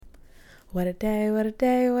What a day, what a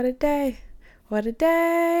day, what a day. What a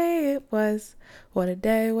day it was. What a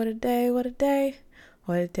day, what a day, what a day.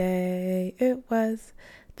 What a day it was.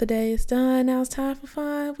 The day is done, now it's time for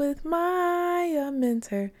fun with my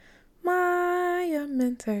mentor. My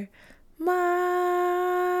mentor. My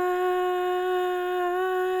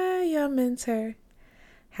mentor.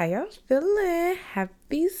 How y'all feeling?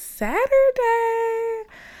 Happy Saturday.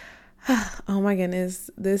 Oh my goodness,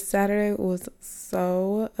 this Saturday was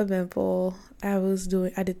so eventful. I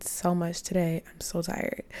did so much today. I'm so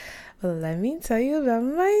tired. But let me tell you about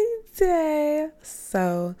my day.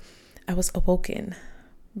 So I was awoken.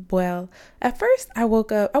 Well, at first I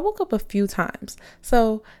woke up a few times.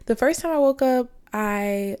 So the first time I woke up,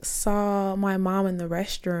 I saw my mom in the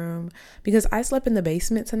restroom because I slept in the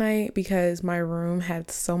basement tonight because my room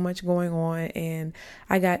had so much going on and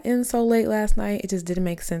I got in so late last night. It just didn't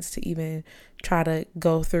make sense to even try to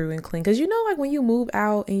go through and clean, because like when you move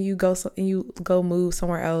out and you go move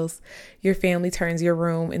somewhere else, your family turns your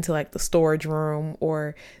room into like the storage room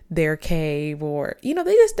or their cave, or they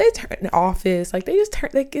turn the office, like they just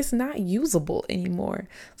turn, like it's not usable anymore.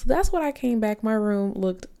 So that's what I came back. My room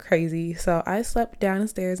looked crazy, so I slept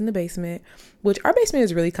downstairs in the basement, which our basement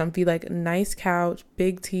is really comfy, like nice couch,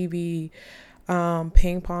 big TV,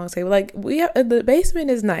 ping pong table. Like the basement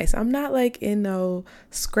is nice. I'm not like in no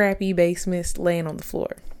scrappy basement laying on the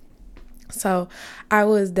floor. So I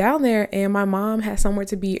was down there and my mom had somewhere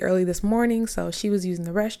to be early this morning, so she was using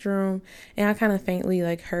the restroom and I kind of faintly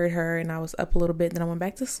like heard her and I was up a little bit. Then I went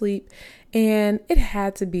back to sleep and it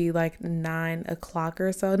had to be like 9 o'clock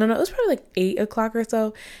or so. No, it was probably like 8 o'clock or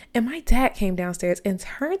so. And my dad came downstairs and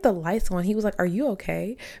turned the lights on. He was like, "Are you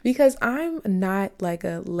okay?" Because I'm not like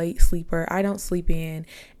a late sleeper. I don't sleep in.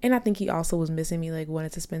 And I think he also was missing me, like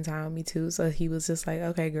wanted to spend time with me too. So he was just like,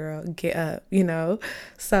 "Okay, girl, get up,"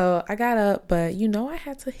 So I got up, but I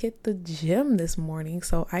had to hit the gym this morning.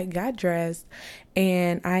 So I got dressed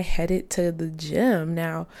and I headed to the gym.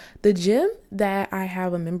 Now, the gym that I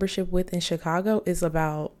have a membership with in Chicago is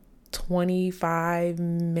about 25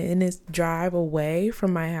 minutes drive away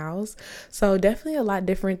from my house. So definitely a lot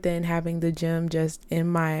different than having the gym just in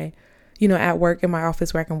my at work in my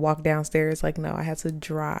office where I can walk downstairs. Like, no, I had to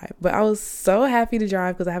drive. But I was so happy to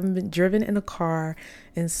drive because I haven't been driven in a car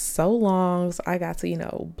in so long. So I got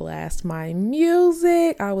to, blast my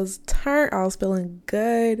music. I was turned. I was feeling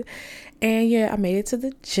good. And yeah, I made it to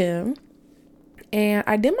the gym. And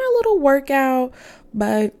I did my little workout,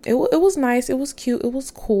 but it was nice. It was cute. It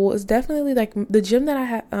was cool. It's definitely like the gym that I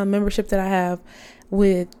have, membership that I have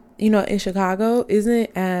with, in Chicago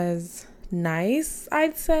isn't as nice,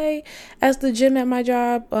 I'd say, as the gym at my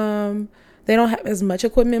job. They don't have as much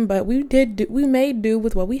equipment, but we made do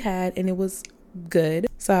with what we had and it was good.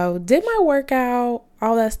 So did my workout,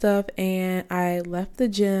 all that stuff, and I left the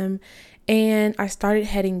gym and I started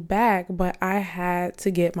heading back, but I had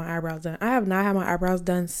to get my eyebrows done. I have not had my eyebrows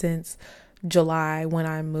done since July when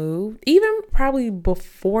I moved, even probably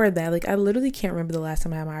before that. Like I literally can't remember the last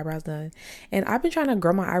time I had my eyebrows done. And I've been trying to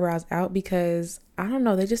grow my eyebrows out because I don't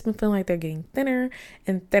know, they just been feeling like they're getting thinner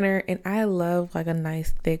and thinner, and I love like a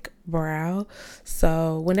nice thick brow.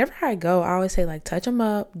 So whenever I go, I always say like touch them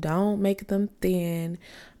up, don't make them thin.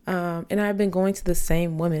 And I've been going to the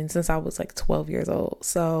same woman since I was like 12 years old.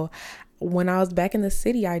 So when I was back in the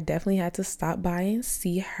city, I definitely had to stop by and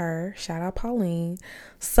see her. Shout out Pauline.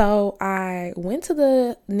 So I went to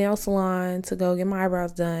the nail salon to go get my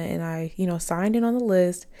eyebrows done, and I, signed in on the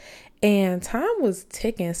list, and time was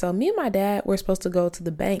ticking. So me and my dad were supposed to go to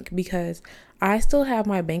the bank because I still have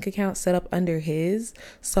my bank account set up under his.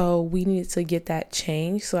 So we needed to get that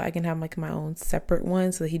changed so I can have like my own separate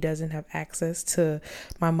one so that he doesn't have access to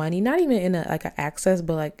my money. Not even in an access,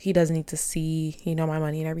 but like he doesn't need to see, my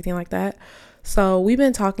money and everything like that. So we've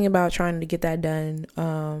been talking about trying to get that done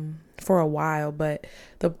for a while, but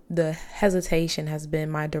the hesitation has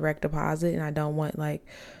been my direct deposit, and I don't want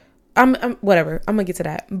I'm whatever. I'm gonna get to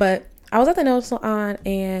that. But I was at the nail salon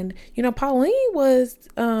and, Pauline was,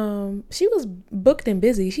 she was booked and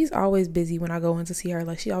busy. She's always busy when I go in to see her.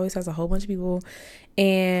 Like she always has a whole bunch of people,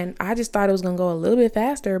 and I just thought it was going to go a little bit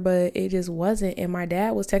faster, but it just wasn't. And my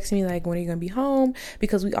dad was texting me like, when are you going to be home?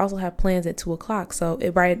 Because we also have plans at 2:00. So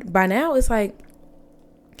by now it's like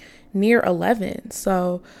near 11.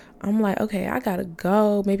 So I'm like, okay, I gotta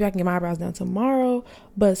go. Maybe I can get my eyebrows done tomorrow.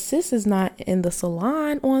 But sis is not in the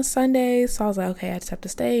salon on Sundays. So I was like, okay, I just have to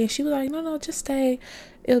stay. And she was like, no, just stay.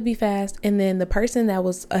 It'll be fast. And then the person that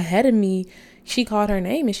was ahead of me, she called her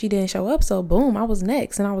name and she didn't show up. So boom, I was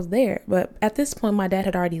next and I was there. But at this point, my dad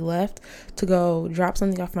had already left to go drop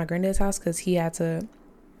something off my granddad's house because he had to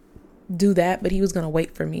do that. But he was going to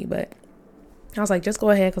wait for me. But I was like, just go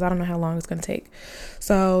ahead because I don't know how long it's going to take.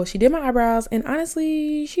 So she did my eyebrows, and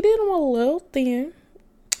honestly, she did them a little thin.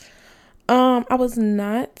 I was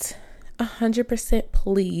not 100%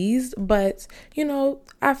 pleased, but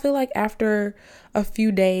I feel like after a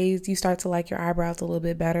few days, you start to like your eyebrows a little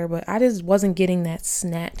bit better, but I just wasn't getting that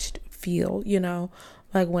snatched feel,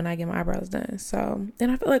 like when I get my eyebrows done. So,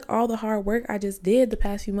 and I feel like all the hard work I just did the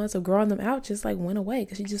past few months of growing them out just like went away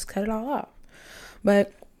because she just cut it all off.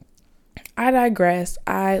 But I digress.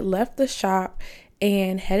 I left the shop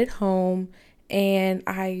and headed home, and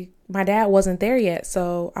my dad wasn't there yet.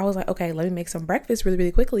 So I was like, okay, let me make some breakfast really,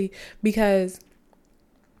 really quickly because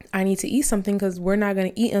I need to eat something because we're not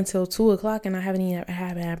going to eat until 2:00 and I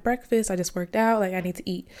haven't had breakfast. I just worked out. Like, I need to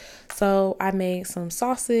eat. So I made some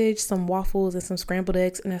sausage, some waffles, and some scrambled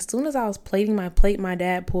eggs. And as soon as I was plating my plate, my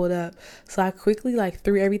dad pulled up. So I quickly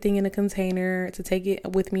threw everything in a container to take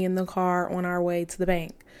it with me in the car on our way to the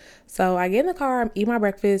bank. So I get in the car, eat my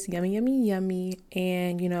breakfast, yummy, yummy, yummy.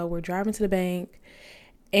 And, we're driving to the bank.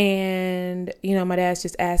 And, my dad's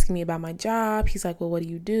just asking me about my job. He's like, well, what do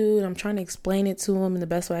you do? And I'm trying to explain it to him in the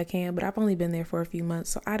best way I can, but I've only been there for a few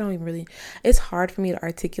months. So I don't even really, it's hard for me to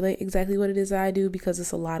articulate exactly what it is that I do because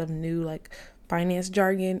it's a lot of new, finance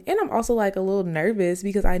jargon. And I'm also a little nervous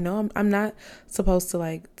because I know I'm not supposed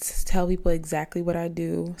to tell people exactly what I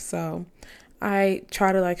do. So I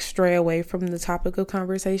try to stray away from the topic of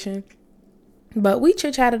conversation, but we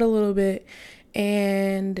chit-chatted a little bit.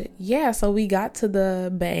 And yeah, so we got to the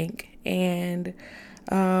bank, and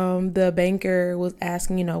the banker was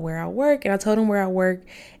asking, where I work, and I told him where I work,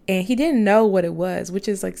 and he didn't know what it was, which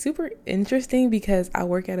is super interesting because I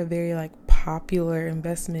work at a very popular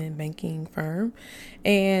investment banking firm.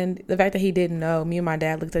 And the fact that he didn't know, me and my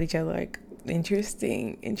dad looked at each other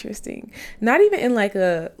interesting. Not even in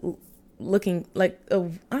a looking I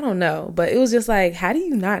don't know, but it was just how do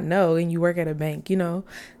you not know and you work at a bank,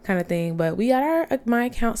 kind of thing. But we got my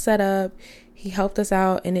account set up. He helped us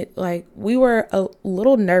out, and it we were a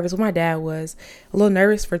little nervous. My dad was a little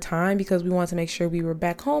nervous for time because we wanted to make sure we were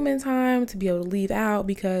back home in time to be able to leave out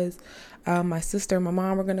because my sister and my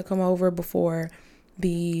mom were going to come over before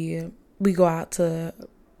we go out to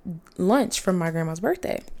lunch for my grandma's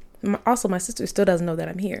birthday. Also, my sister still doesn't know that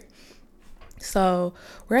I'm here. So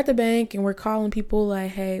we're at the bank and we're calling people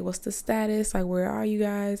hey, what's the status? Where are you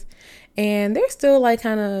guys? And they're still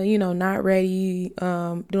kind of, not ready,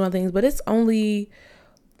 doing things, but it's only,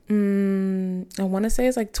 I want to say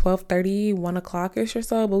it's 12:30, 1:00-ish or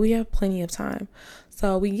so, but we have plenty of time.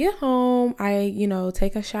 So we get home, I,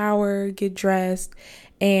 take a shower, get dressed,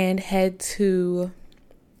 and head to,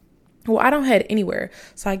 I don't head anywhere.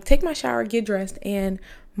 So I take my shower, get dressed, and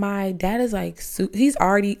my dad is he's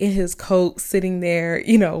already in his coat sitting there,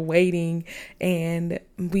 waiting. And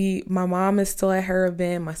my mom is still at her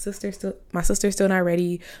event. My sister's still not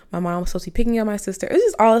ready. My mom was supposed to be picking up my sister. It's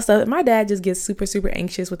just all this stuff. My dad just gets super, super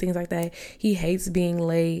anxious with things like that. He hates being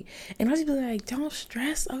late. And I just be like, don't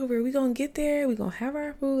stress over it. We're going to get there. We're going to have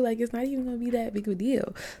our food. It's not even going to be that big of a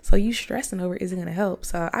deal. So you stressing over it isn't going to help.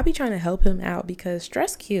 So I be trying to help him out because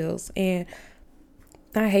stress kills. And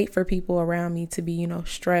I hate for people around me to be,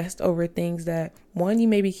 stressed over things that, one, you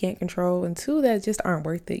maybe can't control, and two, that just aren't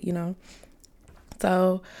worth it,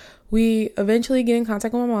 So we eventually get in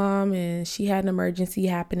contact with my mom, and she had an emergency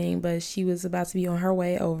happening, but she was about to be on her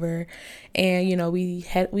way over. And, we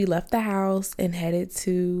left the house and headed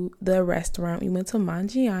to the restaurant. We went to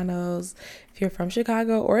Mangiano's. If you're from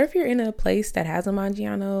Chicago, or if you're in a place that has a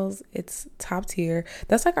Mangiano's, it's top tier.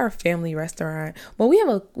 That's our family restaurant. Well, we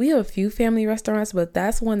have a few family restaurants, but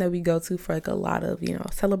that's one that we go to for a lot of,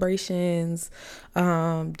 celebrations,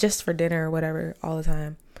 just for dinner or whatever all the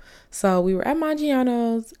time. So we were at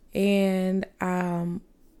Mangiano's, and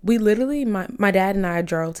we literally, my dad and I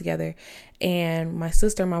drove together, and my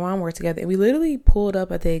sister and my mom were together, and we literally pulled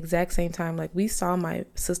up at the exact same time. We saw my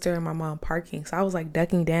sister and my mom parking, so I was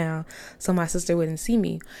ducking down so my sister wouldn't see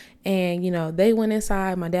me. And they went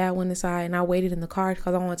inside, my dad went inside, and I waited in the car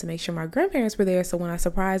because I wanted to make sure my grandparents were there. So when I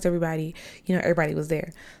surprised everybody, everybody was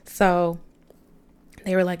there. So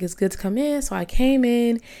they were like, it's good to come in. So I came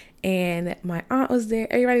in, and my aunt was there.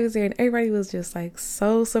 Everybody was there, and everybody was just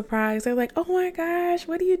so surprised. They're like, oh my gosh,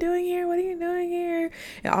 what are you doing here? What are you doing here?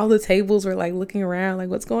 And all the tables were looking around,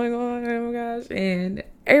 what's going on? Oh my gosh. And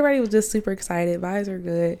everybody was just super excited. Vibes were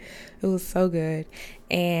good. It was so good.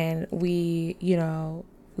 And we, and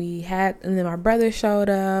then my brother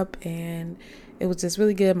showed up, and it was just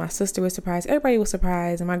really good. My sister was surprised. Everybody was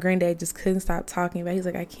surprised. And my granddad just couldn't stop talking about it. He's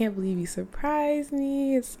like, I can't believe you surprised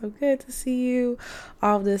me. It's so good to see you.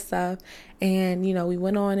 All this stuff. And, we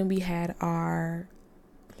went on and we had our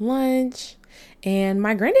lunch. And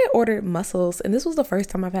my granddad ordered mussels, and this was the first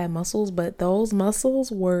time I've had mussels, but those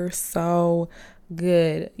mussels were so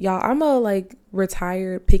good. Y'all, I'm a like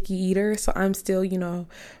retired picky eater, so I'm still,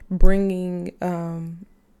 bringing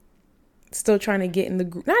still trying to get in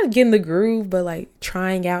the not get in the groove, but like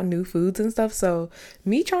trying out new foods and stuff. So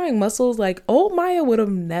me trying mussels, like old Maya would have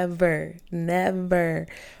never,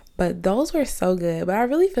 but those were so good. But I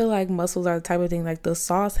really feel like mussels are the type of thing, like the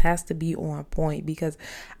sauce has to be on point, because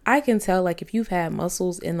I can tell like if you've had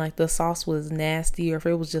mussels and like the sauce was nasty, or if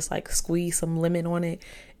it was just like squeeze some lemon on it,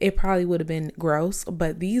 it probably would have been gross.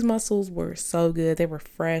 But these mussels were so good. They were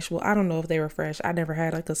fresh. Well, I don't know if they were fresh. I never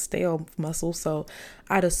had like a stale mussel, so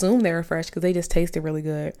I'd assume they were fresh because they just tasted really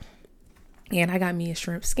good. And I got me a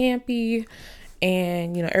shrimp scampi.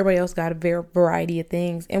 And, everybody else got a variety of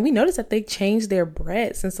things. And we noticed that they changed their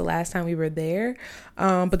bread since the last time we were there.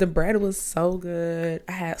 But the bread was so good.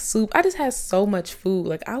 I had soup. I just had so much food.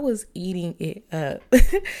 Like, I was eating it up.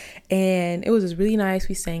 And it was just really nice.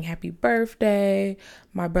 We sang happy birthday.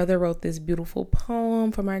 My brother wrote this beautiful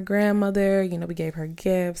poem for my grandmother. We gave her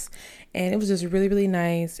gifts. And it was just really, really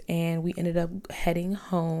nice. And we ended up heading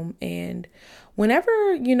home. And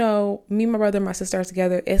whenever, me, my brother, and my sister are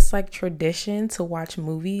together, it's like tradition to watch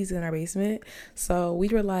movies in our basement. So we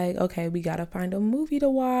were like, okay, we got to find a movie to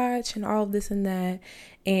watch and all of this and that.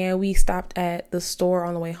 And we stopped at the store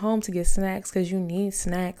on the way home to get snacks, because you need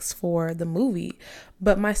snacks for the movie.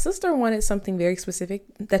 But my sister wanted something very specific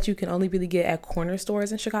that you can only really get at corner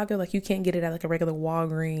stores in Chicago. Like, you can't get it at like a regular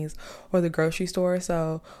Walgreens or the grocery store.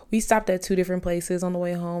 So we stopped at 2 different places on the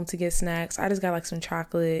way home to get snacks. I just got like some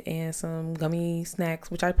chocolate and some gummy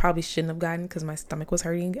snacks, which I probably shouldn't have gotten because my stomach was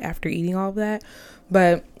hurting after eating all of that.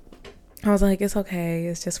 But I was like, it's okay.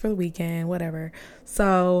 It's just for the weekend, whatever.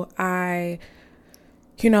 So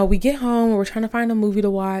we get home and we're trying to find a movie to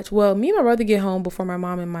watch. Well, me and my brother get home before my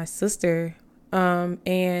mom and my sister.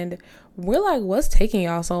 And we're like, what's taking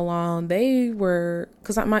y'all so long? They were,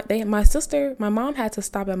 cause my mom had to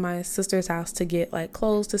stop at my sister's house to get like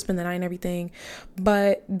clothes to spend the night and everything,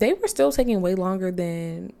 but they were still taking way longer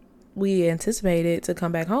than we anticipated to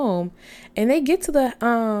come back home. And they get to the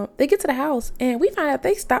house and we find out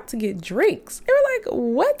they stopped to get drinks. They were like,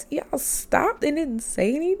 what? Y'all stopped and didn't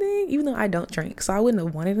say anything? Even though I don't drink, so I wouldn't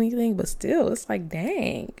have wanted anything, but still, it's like,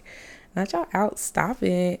 dang. Not y'all out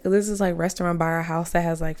stopping. This is like restaurant by our house that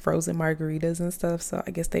has like frozen margaritas and stuff. So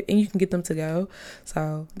I guess and you can get them to go.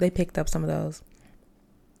 So they picked up some of those.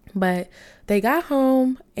 But they got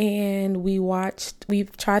home and we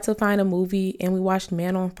tried to find a movie, and we watched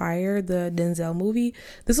Man on Fire, the Denzel movie.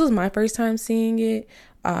 This was my first time seeing it.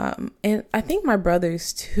 And I think my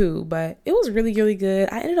brother's too, but it was really, really good.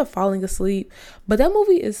 I ended up falling asleep, but that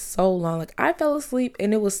movie is so long. Like, I fell asleep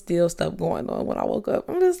and it was still stuff going on when I woke up.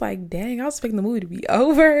 I'm just like, dang, I was expecting the movie to be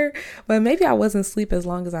over, but maybe I wasn't asleep as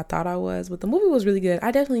long as I thought I was. But the movie was really good.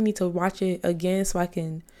 I definitely need to watch it again so I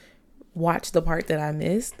can watch the part that I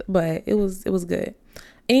missed, but it was good.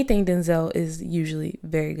 Anything Denzel is usually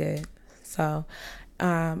very good. So,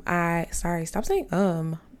 stop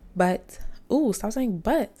saying but. Ooh, stop saying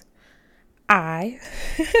but. I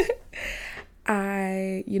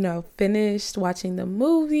finished watching the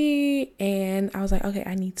movie and I was like, okay,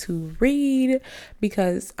 I need to read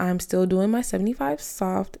because I'm still doing my 75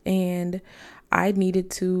 soft and I needed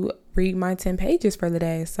to read my 10 pages for the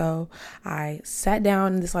day. So I sat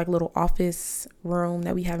down in this like little office room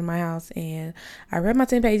that we have in my house and I read my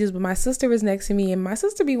 10 pages, but my sister was next to me and my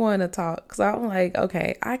sister be wanting to talk. So I'm like,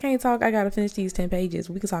 okay, I can't talk. I got to finish these 10 pages.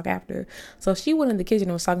 We can talk after. So she went in the kitchen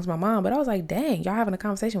and was talking to my mom, but I was like, dang, y'all having a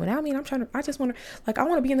conversation without me. And I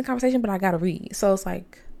want to be in the conversation, but I got to read. So it's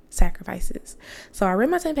like sacrifices. So I read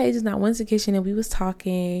my 10 pages and I went to the kitchen and we was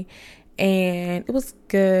talking and it was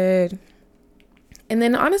good. And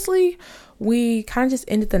then honestly, we kind of just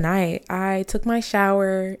ended the night. I took my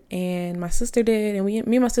shower and my sister did. And me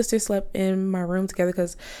and my sister slept in my room together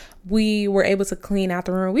because we were able to clean out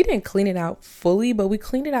the room. We didn't clean it out fully, but we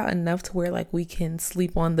cleaned it out enough to where like we can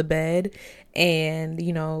sleep on the bed and,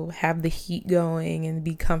 have the heat going and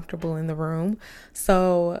be comfortable in the room.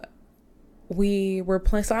 So we were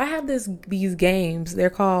playing. So I have these games. They're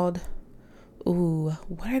called,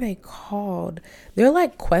 what are they called? They're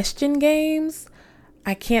like question games.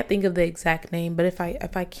 I can't think of the exact name, but if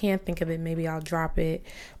I can't think of it, maybe I'll drop it.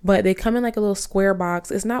 But they come in like a little square box.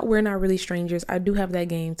 It's not We're Not Really Strangers. I do have that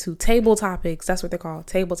game too. Table Topics. That's what they're called.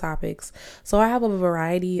 Table Topics. So I have a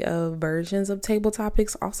variety of versions of Table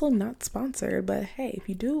Topics. Also not sponsored, but hey, if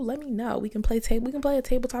you do, let me know. We can play a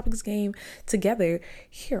Table Topics game together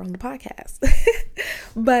here on the podcast.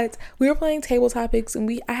 But we were playing Table Topics,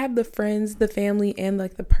 and I have the friends, the family, and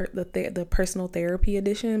like the personal therapy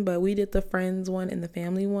edition. But we did the friends one and the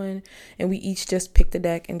family one, and we each just picked a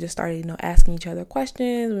deck and just started, asking each other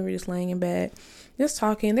questions. We were just laying in bed, just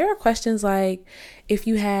talking. There are questions like, if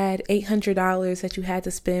you had $800 that you had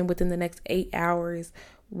to spend within the next 8 hours,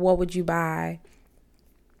 what would you buy?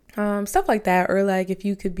 Stuff like that. Or like, if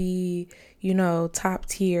you could be, top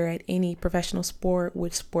tier at any professional sport,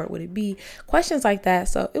 which sport would it be? Questions like that.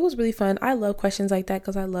 So it was really fun. I love questions like that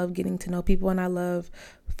because I love getting to know people, and I love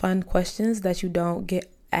fun questions that you don't get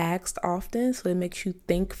asked often. So it makes you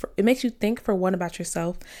think for one, about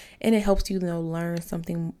yourself, and it helps you learn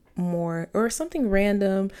something more, or something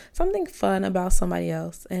random, something fun about somebody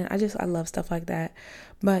else. And I love stuff like that.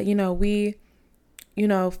 But we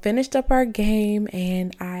finished up our game,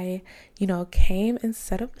 and I came and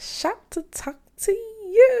set up shop to talk to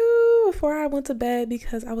you before I went to bed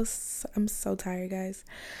because I'm so tired, guys.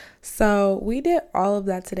 So we did all of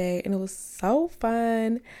that today, and it was so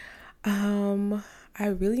fun. I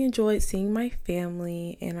really enjoyed seeing my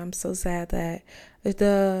family, and I'm so sad that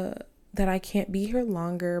I can't be here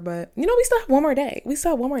longer, but we still have one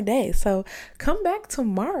more day. So come back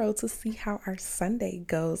tomorrow to see how our Sunday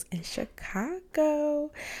goes in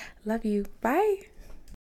Chicago. Love you. Bye.